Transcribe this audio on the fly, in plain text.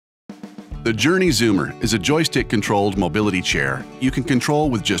The Journey Zoomer is a joystick-controlled mobility chair you can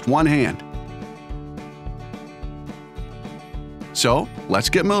control with just one hand. So, let's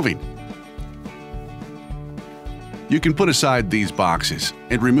get moving. You can put aside these boxes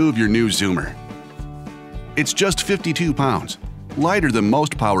and remove your new Zoomer. It's just 52 pounds, lighter than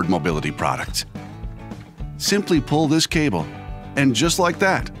most powered mobility products. Simply pull this cable, and just like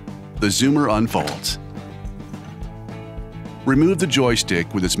that, the Zoomer unfolds. Remove the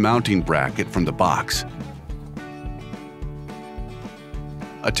joystick with its mounting bracket from the box.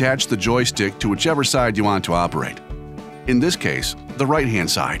 Attach the joystick to whichever side you want to operate. In this case, the right-hand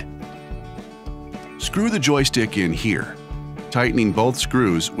side. Screw the joystick in here, tightening both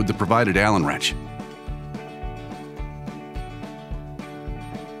screws with the provided Allen wrench.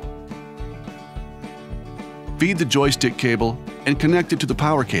 Feed the joystick cable and connect it to the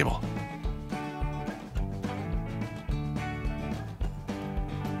power cable.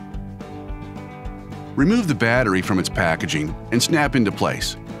 Remove the battery from its packaging and snap into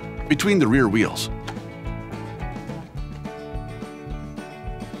place, between the rear wheels.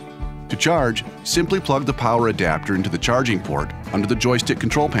 To charge, simply plug the power adapter into the charging port under the joystick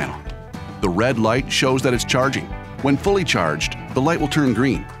control panel. The red light shows that it's charging. When fully charged, the light will turn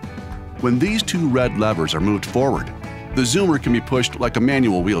green. When these two red levers are moved forward, the Zoomer can be pushed like a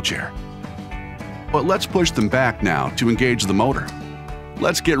manual wheelchair. But let's push them back now to engage the motor.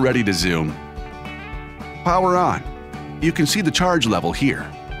 Let's get ready to zoom. Power on. You can see the charge level here.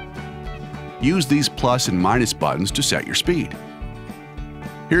 Use these plus and minus buttons to set your speed.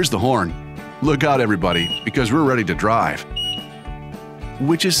 Here's the horn. Look out, everybody, because we're ready to drive.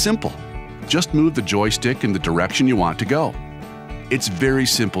 Which is simple. Just move the joystick in the direction you want to go. It's very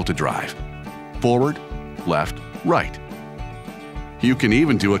simple to drive. Forward, left, right. You can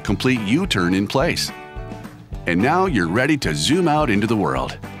even do a complete U-turn in place. And now you're ready to zoom out into the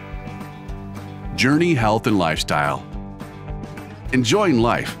world. Journey Health and Lifestyle. Enjoying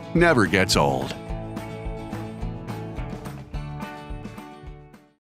life never gets old.